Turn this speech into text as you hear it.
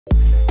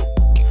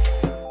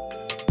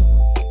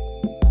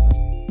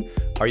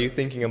Are you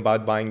thinking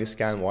about buying the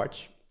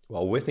Scanwatch?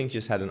 Well, Withings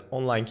just had an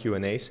online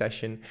Q&A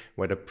session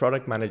where the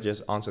product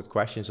managers answered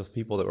questions of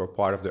people that were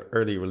part of the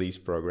early release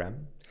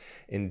program.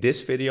 In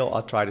this video,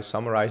 I'll try to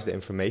summarize the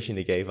information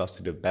they gave us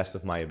to the best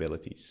of my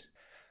abilities.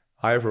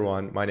 Hi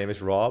everyone, my name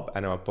is Rob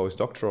and I'm a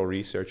postdoctoral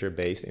researcher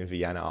based in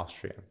Vienna,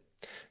 Austria.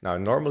 Now,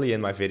 normally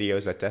in my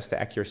videos, I test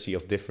the accuracy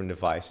of different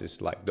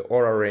devices like the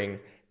Oura Ring,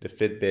 the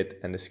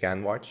Fitbit and the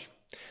Scanwatch.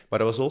 But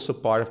I was also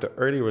part of the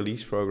early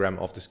release program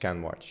of the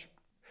Scanwatch.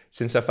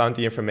 Since I found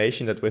the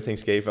information that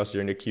Withings gave us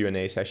during the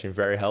Q&A session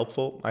very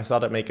helpful, I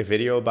thought I'd make a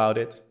video about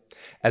it.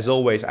 As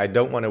always, I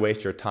don't want to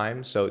waste your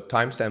time, so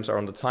timestamps are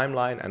on the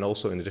timeline and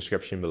also in the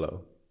description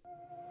below.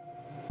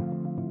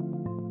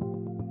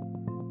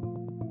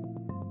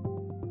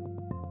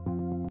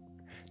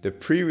 The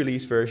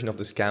pre-release version of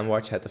the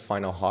Scanwatch had the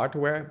final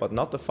hardware, but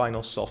not the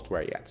final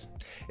software yet.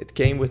 It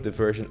came with the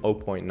version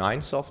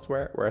 0.9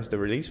 software, whereas the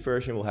release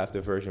version will have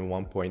the version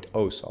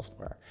 1.0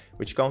 software,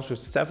 which comes with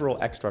several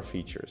extra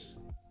features.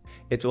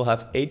 It will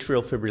have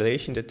atrial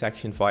fibrillation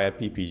detection via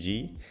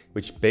PPG,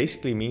 which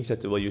basically means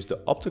that they will use the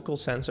optical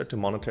sensor to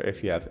monitor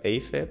if you have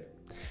AFib.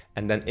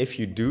 And then if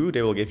you do,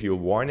 they will give you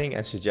a warning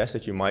and suggest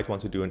that you might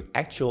want to do an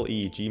actual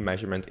EEG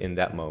measurement in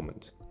that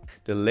moment.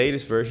 The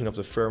latest version of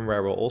the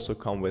firmware will also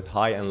come with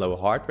high and low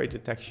heart rate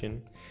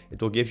detection.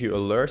 It will give you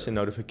alerts and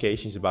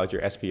notifications about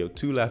your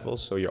SpO2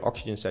 levels, so your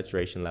oxygen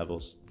saturation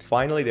levels.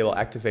 Finally, they will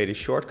activate a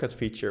shortcut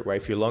feature where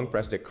if you long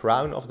press the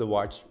crown of the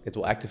watch, it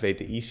will activate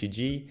the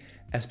ECG,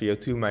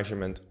 SpO2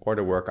 measurement or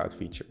the workout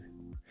feature.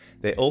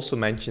 They also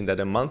mentioned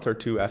that a month or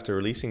two after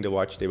releasing the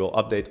watch, they will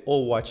update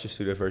all watches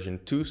to the version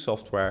 2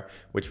 software,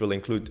 which will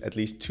include at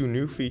least 2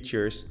 new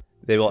features.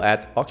 They will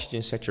add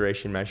oxygen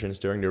saturation measurements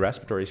during the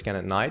respiratory scan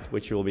at night,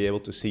 which you will be able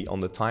to see on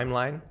the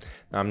timeline.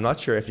 Now, I'm not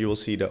sure if you will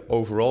see the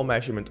overall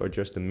measurement or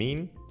just the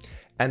mean.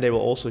 And they will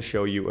also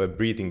show you a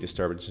breathing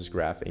disturbances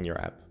graph in your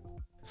app.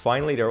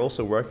 Finally, they're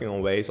also working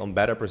on ways on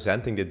better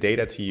presenting the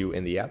data to you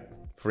in the app.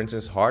 For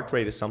instance, heart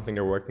rate is something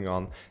they're working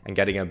on and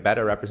getting a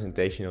better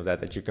representation of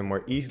that you can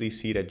more easily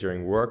see that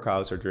during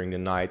workouts or during the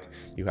night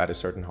you had a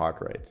certain heart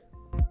rate.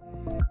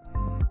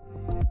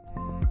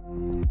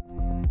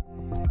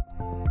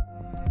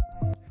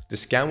 The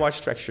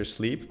Scanwatch tracks your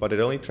sleep, but it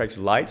only tracks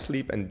light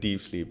sleep and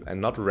deep sleep and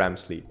not REM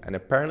sleep, and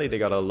apparently they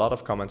got a lot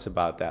of comments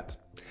about that.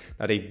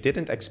 Now, they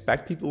didn't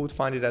expect people would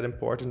find it that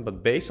important,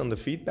 but based on the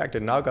feedback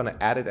they're now gonna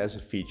add it as a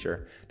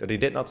feature, though they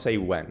did not say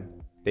when.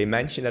 They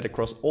mentioned that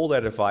across all their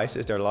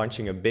devices they're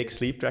launching a big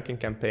sleep tracking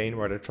campaign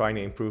where they're trying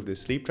to improve the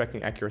sleep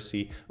tracking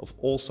accuracy of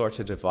all sorts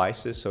of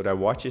devices, so their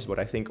watches, but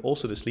I think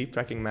also the sleep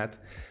tracking mat,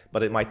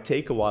 but it might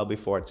take a while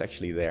before it's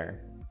actually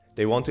there.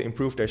 They want to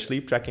improve their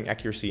sleep tracking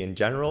accuracy in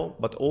general,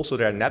 but also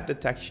their nap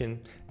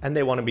detection, and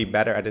they want to be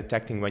better at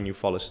detecting when you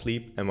fall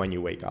asleep and when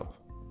you wake up.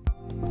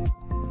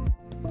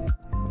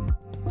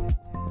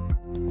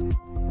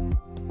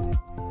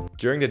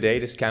 During the day,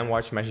 the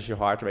Scanwatch measures your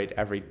heart rate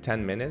every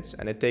 10 minutes,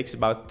 and it takes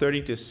about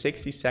 30 to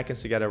 60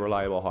 seconds to get a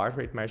reliable heart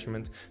rate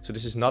measurement, so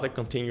this is not a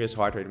continuous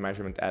heart rate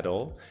measurement at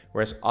all,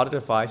 whereas other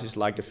devices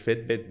like the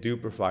Fitbit do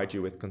provide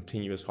you with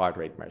continuous heart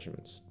rate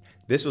measurements.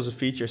 This was a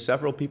feature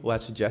several people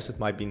had suggested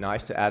might be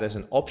nice to add as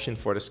an option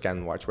for the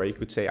Scanwatch, where you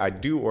could say I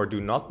do or do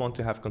not want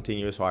to have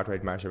continuous heart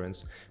rate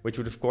measurements, which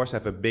would of course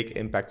have a big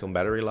impact on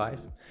battery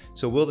life.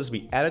 So will this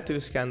be added to the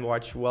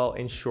Scanwatch? Well,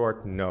 in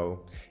short,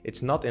 no.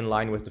 It's not in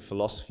line with the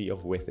philosophy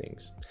of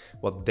Withings.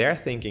 What their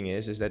thinking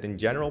is that in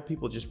general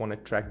people just want to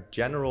track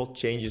general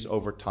changes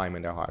over time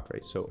in their heart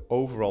rate, so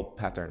overall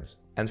patterns.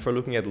 And for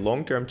looking at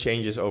long-term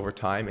changes over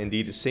time,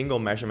 indeed a single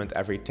measurement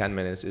every 10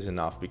 minutes is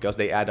enough because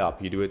they add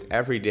up. You do it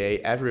every day,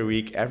 every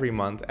week, every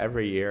month,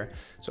 every year.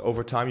 So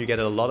over time you get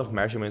a lot of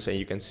measurements and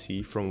you can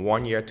see from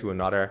one year to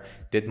another,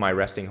 did my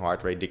resting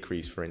heart rate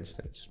decrease, for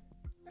instance.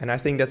 And I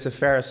think that's a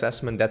fair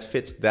assessment that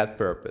fits that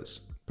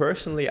purpose.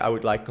 Personally, I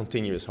would like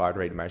continuous heart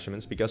rate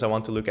measurements because I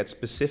want to look at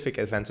specific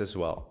events as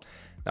well.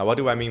 Now, what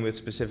do I mean with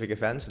specific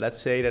events? Let's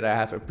say that I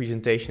have a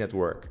presentation at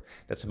work.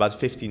 That's about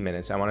 15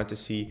 minutes. I wanted to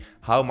see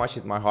how much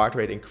did my heart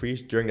rate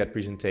increase during that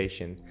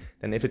presentation.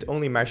 Then if it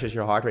only measures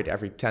your heart rate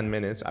every 10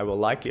 minutes, I will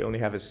likely only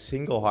have a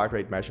single heart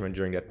rate measurement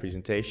during that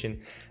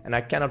presentation, and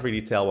I cannot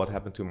really tell what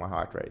happened to my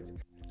heart rate.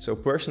 So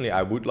personally,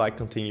 I would like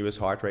continuous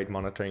heart rate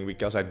monitoring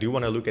because I do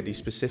want to look at these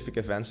specific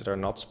events that are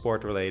not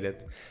sport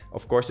related.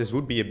 Of course, this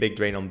would be a big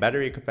drain on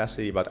battery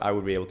capacity, but I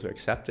would be able to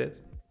accept it.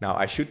 Now,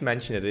 I should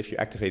mention that if you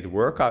activate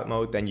workout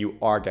mode, then you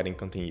are getting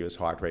continuous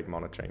heart rate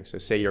monitoring. So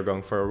say you're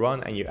going for a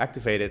run and you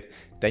activate it,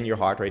 then your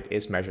heart rate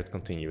is measured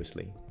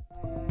continuously.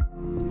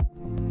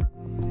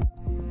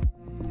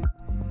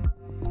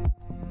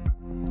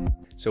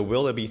 So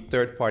will there be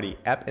third-party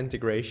app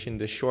integration?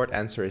 The short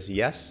answer is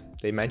yes.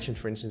 They mentioned,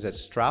 for instance, that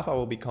Strava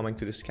will be coming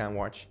to the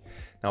Scanwatch.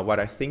 Now, what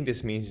I think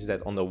this means is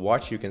that on the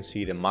watch you can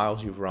see the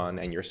miles you've run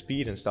and your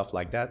speed and stuff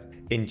like that.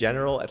 In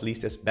general, at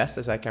least as best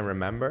as I can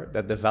remember,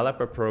 that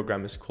developer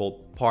program is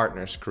called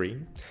Partner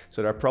Screen.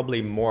 So there are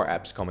probably more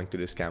apps coming to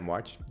the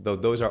Scanwatch, though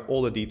those are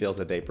all the details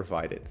that they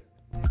provided.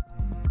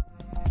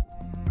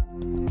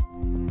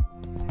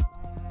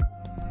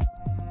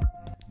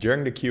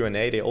 During the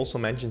Q&A, they also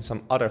mentioned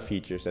some other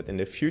features that in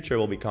the future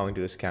will be coming to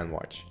the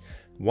Scanwatch.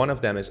 One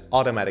of them is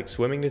automatic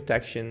swimming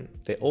detection.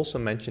 They also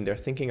mentioned they're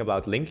thinking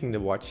about linking the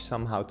watch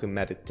somehow to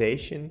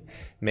meditation,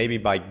 maybe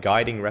by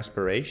guiding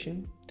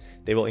respiration.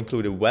 They will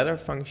include a weather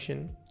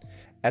function.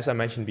 As I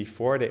mentioned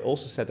before, they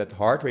also said that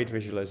heart rate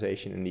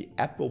visualization in the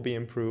app will be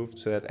improved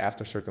so that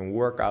after certain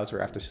workouts or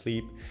after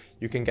sleep,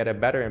 you can get a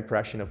better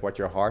impression of what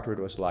your heart rate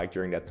was like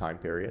during that time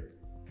period.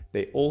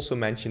 They also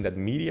mentioned that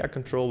media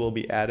control will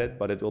be added,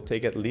 but it will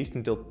take at least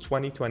until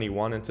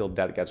 2021 until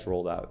that gets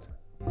rolled out.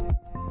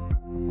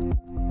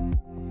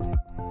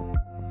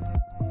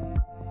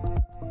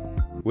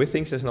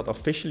 Withings has not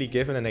officially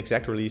given an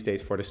exact release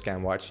date for the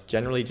Scanwatch,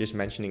 generally just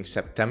mentioning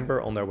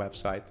September on their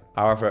website.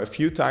 However, a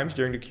few times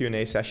during the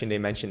Q&A session they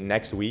mentioned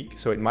next week,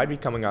 so it might be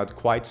coming out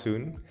quite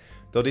soon.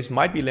 Though this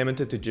might be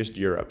limited to just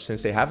Europe,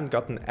 since they haven't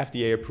gotten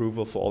FDA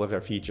approval for all of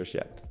their features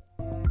yet.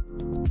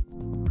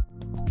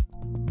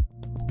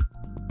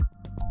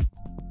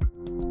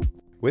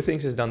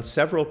 Withings has done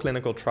several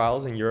clinical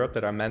trials in Europe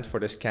that are meant for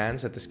the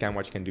scans that the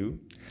Scanwatch can do.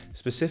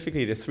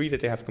 Specifically, the 3 that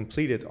they have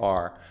completed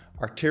are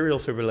arterial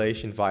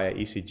fibrillation via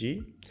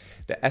ECG,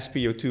 the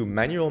SpO2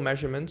 manual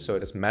measurement, so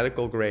that's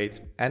medical grade,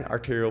 and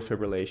arterial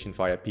fibrillation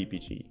via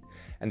PPG.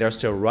 And they're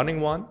still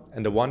running one,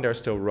 and the one they're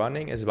still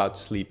running is about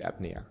sleep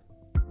apnea.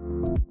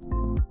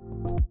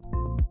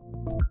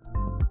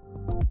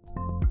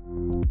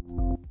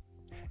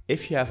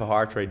 If you have a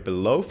heart rate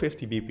below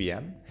 50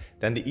 BPM,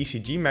 then the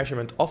ECG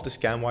measurement of the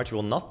Scanwatch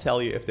will not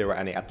tell you if there were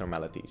any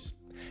abnormalities.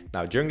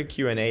 Now, during the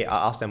Q&A,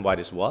 I asked them why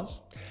this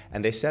was,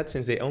 and they said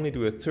since they only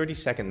do a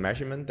 30-second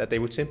measurement that they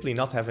would simply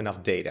not have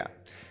enough data.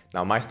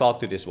 Now, my thought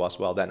to this was,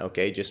 well then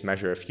okay, just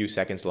measure a few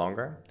seconds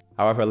longer.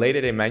 However, later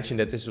they mentioned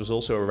that this was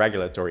also a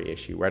regulatory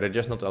issue, where they're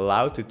just not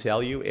allowed to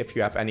tell you if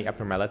you have any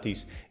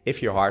abnormalities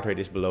if your heart rate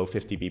is below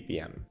 50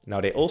 BPM.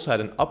 Now, they also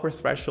had an upper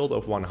threshold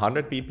of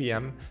 100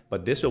 BPM,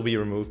 but this will be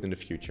removed in the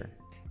future.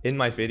 In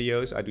my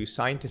videos, I do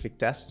scientific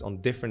tests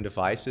on different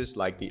devices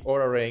like the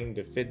Oura Ring,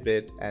 the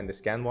Fitbit, and the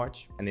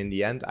Scanwatch. And in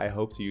the end, I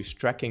hope to use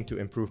tracking to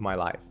improve my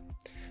life.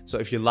 So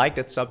if you like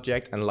that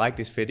subject and like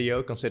this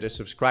video, consider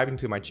subscribing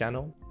to my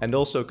channel. And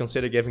also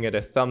consider giving it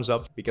a thumbs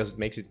up because it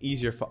makes it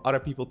easier for other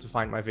people to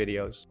find my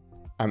videos.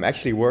 I'm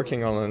actually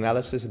working on an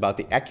analysis about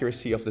the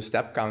accuracy of the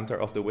step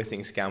counter of the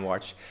Withings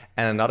Scanwatch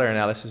and another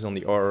analysis on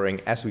the Oura Ring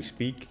as we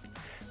speak.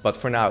 But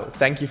for now,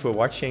 thank you for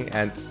watching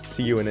and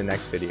see you in the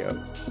next video.